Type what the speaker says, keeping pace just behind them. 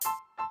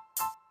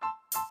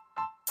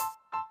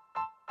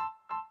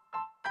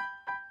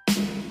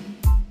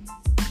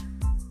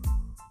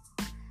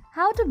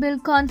How to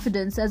build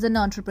confidence as an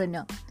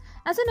entrepreneur.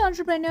 As an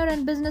entrepreneur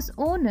and business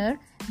owner,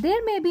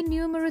 there may be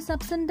numerous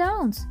ups and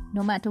downs.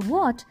 No matter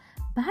what,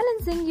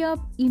 balancing your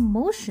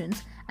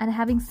emotions and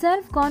having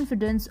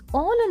self-confidence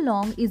all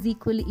along is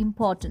equally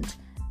important.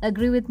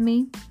 Agree with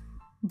me?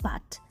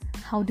 But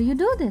how do you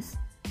do this?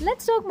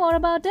 Let's talk more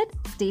about it.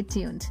 Stay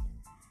tuned.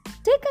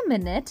 Take a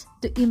minute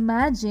to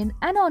imagine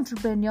an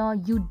entrepreneur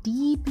you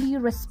deeply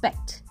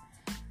respect.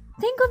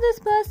 Think of this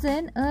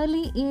person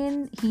early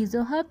in his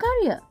or her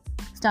career,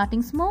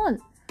 starting small,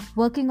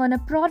 working on a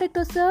product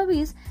or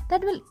service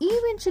that will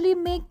eventually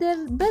make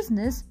their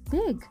business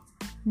big.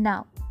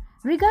 Now,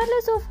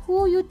 regardless of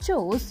who you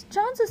chose,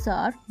 chances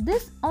are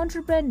this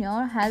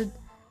entrepreneur had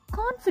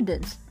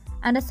confidence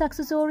and a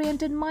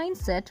success-oriented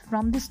mindset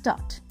from the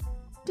start.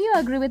 Do you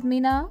agree with me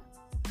now?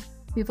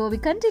 Before we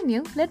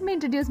continue, let me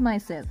introduce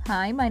myself.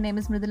 Hi, my name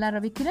is Mridula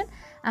Ravikiran.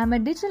 I'm a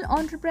digital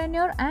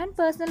entrepreneur and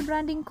personal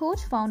branding coach,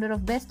 founder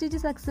of Best Digi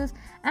Success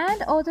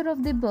and author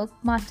of the book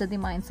Master the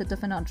Mindset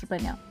of an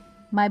Entrepreneur.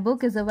 My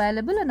book is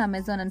available on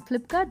Amazon and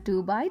Flipkart.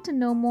 Do buy to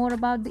know more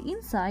about the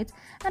insights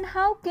and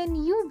how can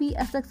you be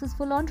a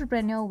successful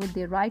entrepreneur with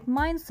the right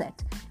mindset.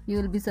 You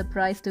will be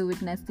surprised to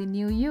witness the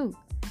new you.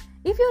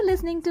 If you're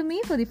listening to me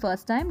for the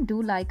first time,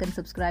 do like and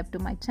subscribe to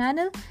my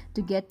channel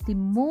to get the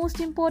most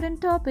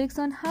important topics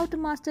on how to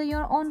master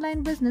your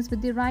online business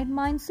with the right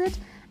mindset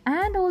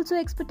and also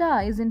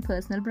expertise in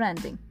personal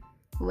branding.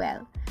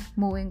 Well,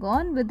 moving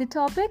on with the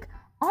topic,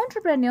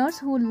 entrepreneurs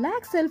who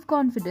lack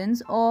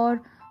self-confidence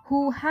or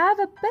who have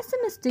a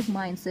pessimistic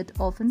mindset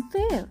often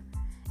fail.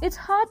 It's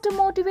hard to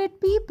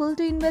motivate people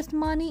to invest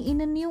money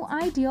in a new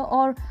idea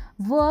or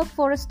work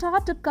for a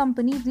startup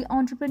company if the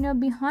entrepreneur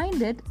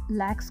behind it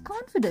lacks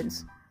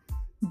confidence.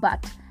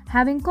 But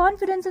having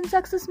confidence and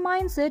success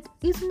mindset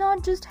is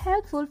not just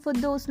helpful for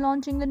those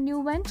launching a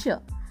new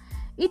venture.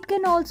 It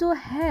can also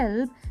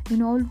help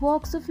in all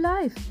walks of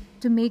life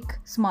to make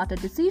smarter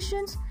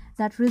decisions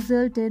that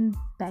result in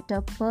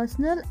better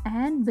personal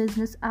and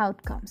business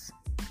outcomes.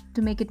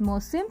 To make it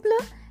more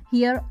simpler,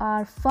 here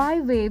are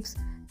 5 ways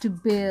to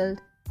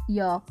build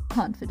your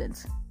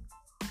confidence.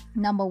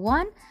 Number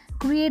 1,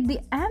 create the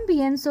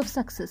ambience of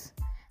success.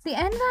 The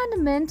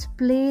environment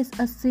plays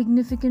a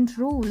significant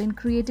role in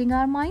creating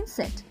our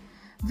mindset.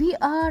 We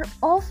are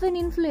often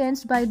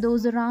influenced by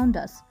those around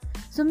us.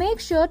 So make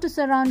sure to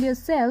surround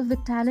yourself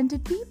with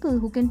talented people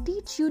who can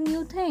teach you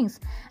new things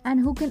and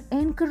who can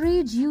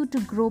encourage you to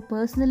grow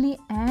personally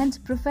and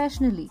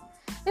professionally.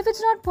 If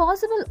it's not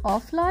possible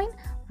offline,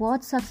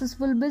 watch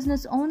successful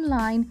business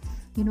online.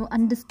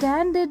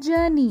 Understand their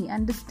journey,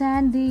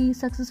 understand the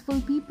successful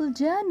people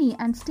journey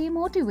and stay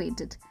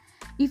motivated.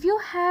 If you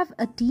have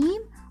a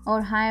team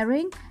or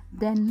hiring,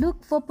 then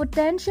look for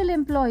potential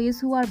employees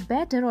who are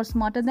better or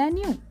smarter than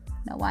you.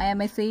 Now, why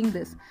am I saying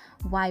this?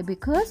 Why?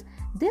 Because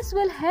this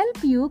will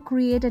help you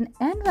create an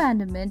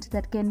environment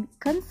that can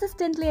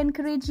consistently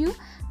encourage you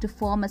to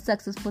form a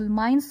successful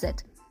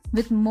mindset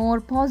with more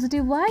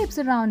positive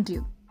vibes around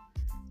you.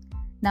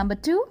 Number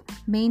 2,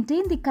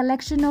 maintain the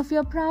collection of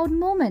your proud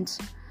moments.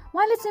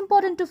 While it's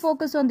important to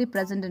focus on the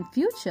present and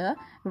future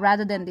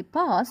rather than the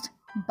past,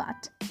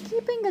 but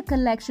keeping a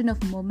collection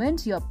of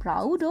moments you're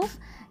proud of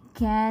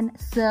can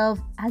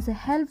serve as a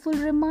helpful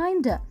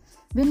reminder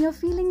when you're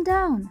feeling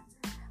down.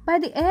 By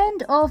the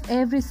end of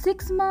every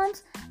 6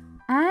 months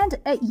and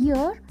a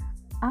year,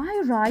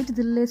 I write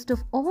the list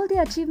of all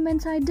the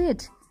achievements I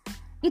did.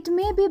 It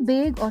may be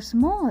big or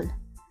small.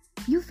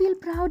 You feel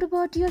proud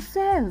about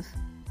yourself.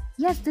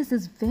 Yes, this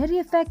is very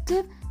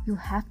effective. You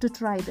have to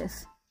try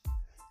this.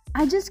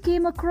 I just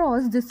came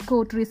across this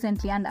quote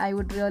recently and I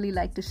would really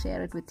like to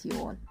share it with you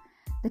all.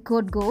 The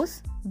quote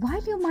goes,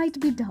 "While you might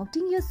be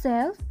doubting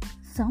yourself,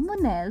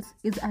 someone else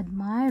is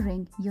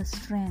admiring your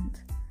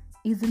strength."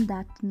 Isn't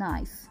that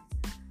nice?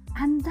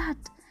 And that,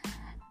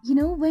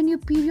 when you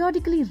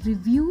periodically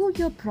review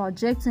your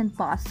projects and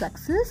past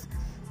success,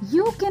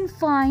 you can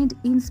find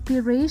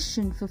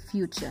inspiration for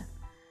future.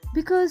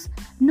 Because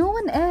no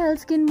one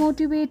else can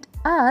motivate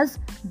us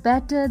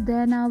better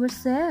than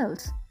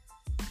ourselves,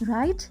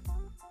 right?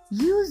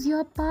 Use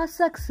your past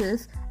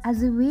success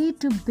as a way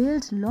to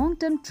build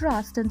long-term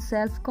trust and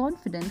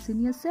self-confidence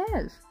in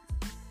yourself.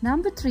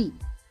 Number 3,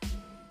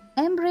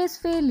 embrace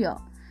failure.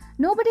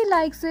 Nobody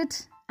likes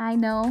it, I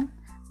know,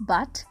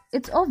 but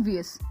it's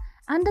obvious.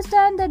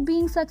 Understand that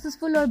being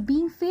successful or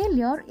being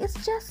failure is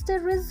just a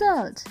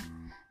result.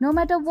 No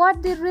matter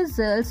what the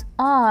results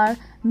are,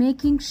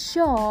 making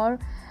sure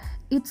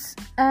it's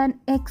an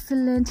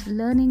excellent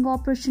learning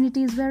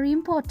opportunity is very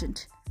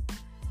important.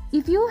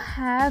 If you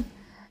have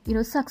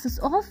success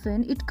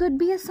often, it could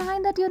be a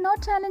sign that you're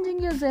not challenging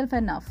yourself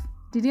enough.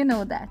 Did you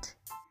know that?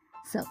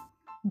 So,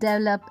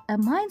 develop a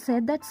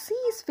mindset that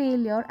sees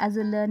failure as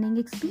a learning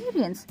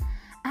experience.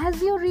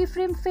 As you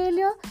reframe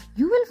failure,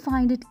 you will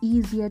find it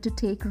easier to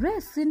take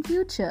risks in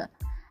future.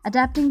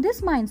 Adapting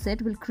this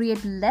mindset will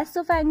create less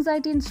of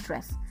anxiety and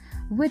stress,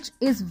 which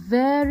is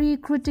very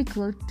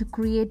critical to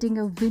creating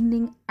a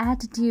winning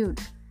attitude.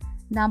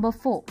 Number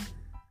 4,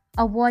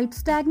 avoid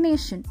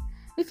stagnation.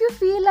 If you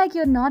feel like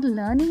you're not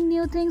learning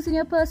new things in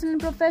your personal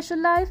and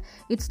professional life,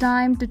 it's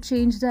time to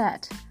change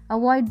that.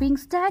 Avoid being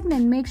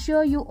stagnant. Make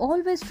sure you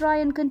always try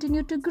and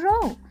continue to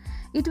grow.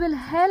 It will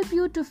help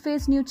you to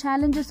face new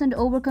challenges and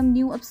overcome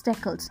new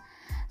obstacles.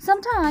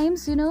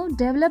 Sometimes,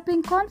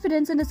 developing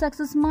confidence and a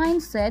success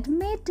mindset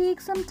may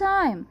take some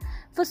time.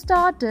 For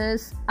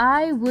starters,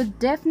 I would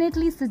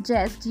definitely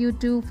suggest you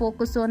to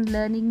focus on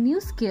learning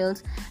new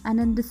skills and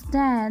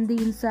understand the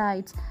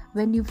insights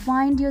when you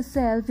find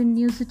yourself in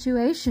new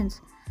situations.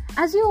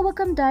 As you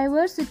overcome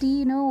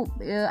diversity,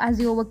 as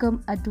you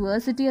overcome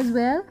adversity as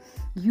well,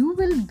 you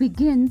will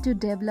begin to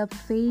develop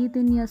faith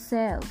in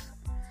yourself.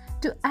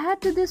 To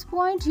add to this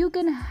point, you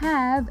can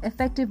have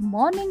effective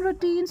morning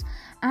routines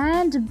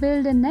and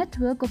build a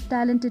network of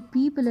talented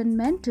people and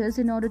mentors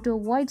in order to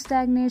avoid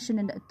stagnation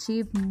and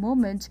achieve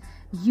moments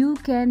you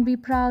can be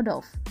proud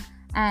of.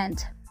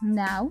 And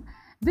now,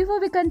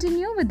 before we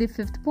continue with the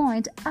fifth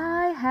point,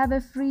 I have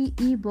a free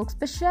ebook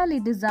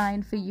specially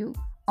designed for you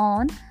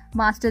on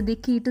Master the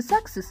Key to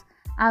Success,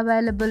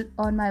 available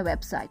on my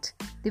website.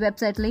 The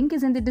website link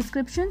is in the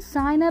description.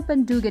 Sign up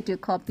and do get your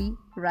copy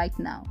right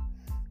now.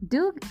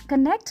 Do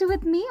connect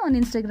with me on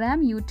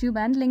Instagram, YouTube,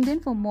 and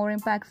LinkedIn for more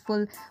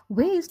impactful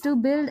ways to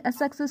build a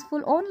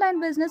successful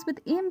online business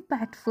with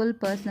impactful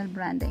personal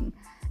branding.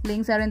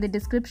 Links are in the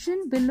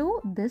description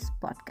below this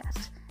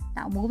podcast.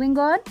 Now, moving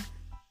on.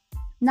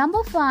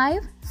 Number 5,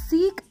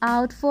 seek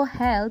out for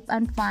help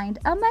and find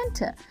a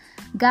mentor.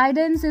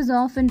 Guidance is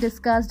often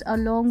discussed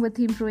along with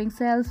improving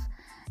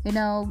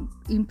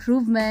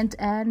improvement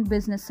and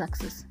business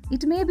success.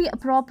 It may be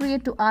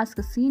appropriate to ask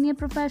a senior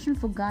professional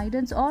for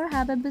guidance or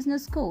have a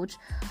business coach,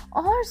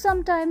 or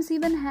sometimes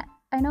even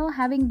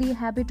having the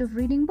habit of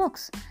reading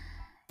books.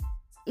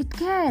 It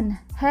can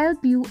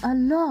help you a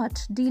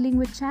lot dealing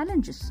with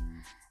challenges.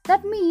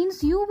 That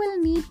means you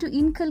will need to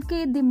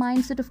inculcate the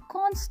mindset of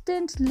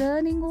constant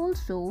learning,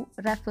 also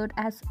referred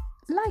as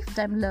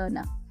lifetime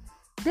learner.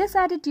 This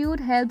attitude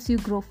helps you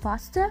grow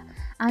faster,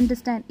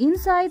 understand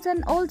insights,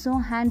 and also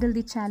handle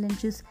the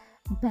challenges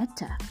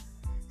better.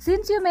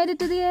 Since you made it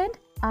to the end,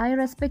 I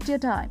respect your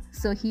time.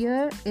 So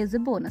here is a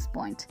bonus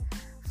point.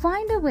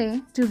 Find a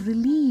way to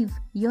relieve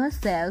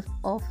yourself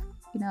of,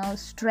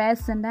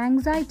 stress and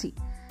anxiety.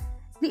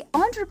 The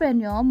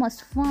entrepreneur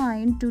must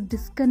find to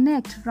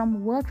disconnect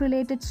from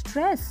work-related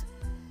stress,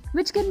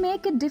 which can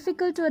make it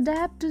difficult to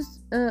adapt to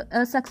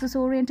a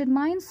success-oriented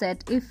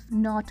mindset if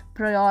not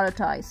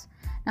prioritized.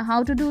 Now,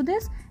 how to do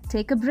this?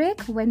 Take a break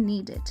when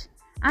needed.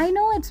 I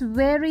know it's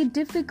very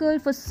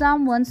difficult for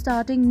someone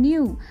starting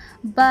new,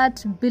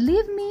 but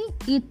believe me,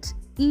 it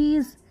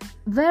is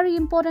very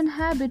important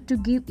habit to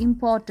give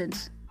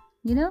importance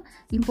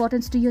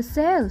to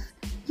yourself.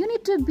 You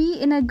need to be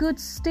in a good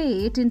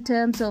state in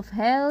terms of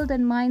health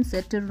and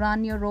mindset to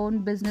run your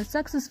own business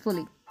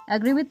successfully.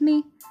 Agree with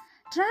me?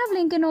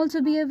 Traveling can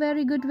also be a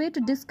very good way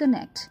to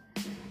disconnect.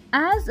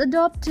 As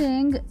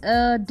adopting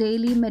a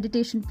daily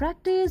meditation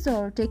practice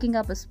or taking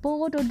up a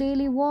sport or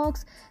daily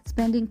walks,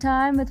 spending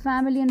time with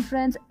family and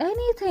friends,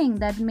 anything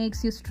that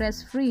makes you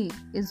stress-free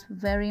is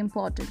very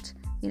important.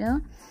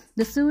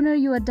 The sooner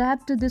you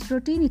adapt to this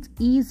routine, it's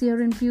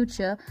easier in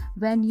future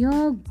when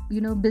your,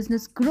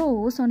 business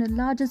grows on a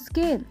larger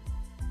scale,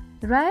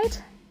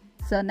 right?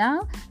 So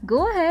now,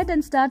 go ahead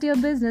and start your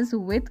business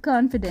with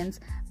confidence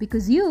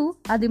because you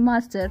are the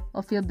master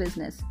of your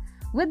business.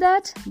 With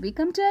that, we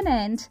come to an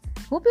end.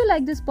 Hope you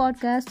like this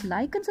podcast.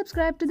 Like and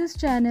subscribe to this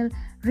channel.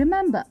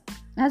 Remember,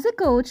 as a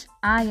coach,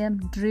 I am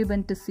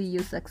driven to see you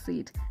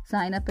succeed.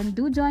 Sign up and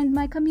do join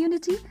my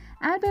community.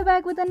 I'll be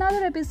back with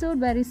another episode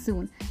very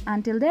soon.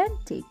 Until then,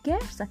 take care,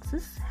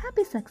 success,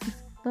 happy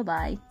success.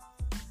 Bye-bye.